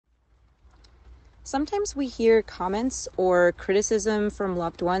Sometimes we hear comments or criticism from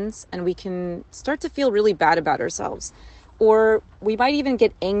loved ones and we can start to feel really bad about ourselves. Or we might even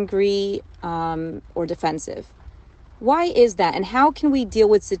get angry or defensive. Why is that? And how can we deal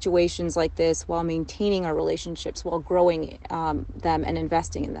with situations like this while maintaining our relationships, while growing them and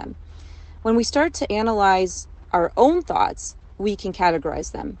investing in them? When we start to analyze our own thoughts, we can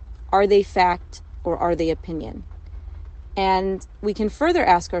categorize them. Are they fact or are they opinion? And we can further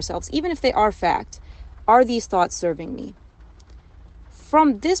ask ourselves, even if they are fact, are these thoughts serving me?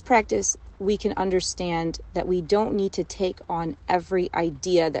 From this practice, we can understand that we don't need to take on every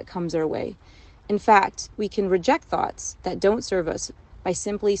idea that comes our way. In fact, we can reject thoughts that don't serve us by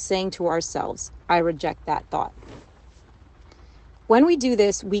simply saying to ourselves, I reject that thought. When we do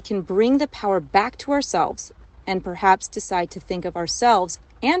this, we can bring the power back to ourselves and perhaps decide to think of ourselves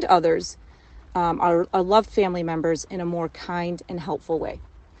and others, our loved family members, in a more kind and helpful way.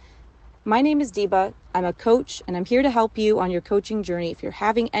 My name is Deeba. I'm a coach, and I'm here to help you on your coaching journey. If you're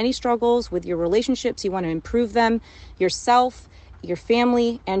having any struggles with your relationships, you want to improve them, yourself, your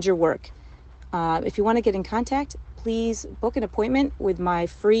family, and your work. If you want to get in contact, please book an appointment with my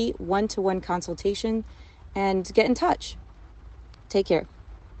free one-to-one consultation and get in touch. Take care.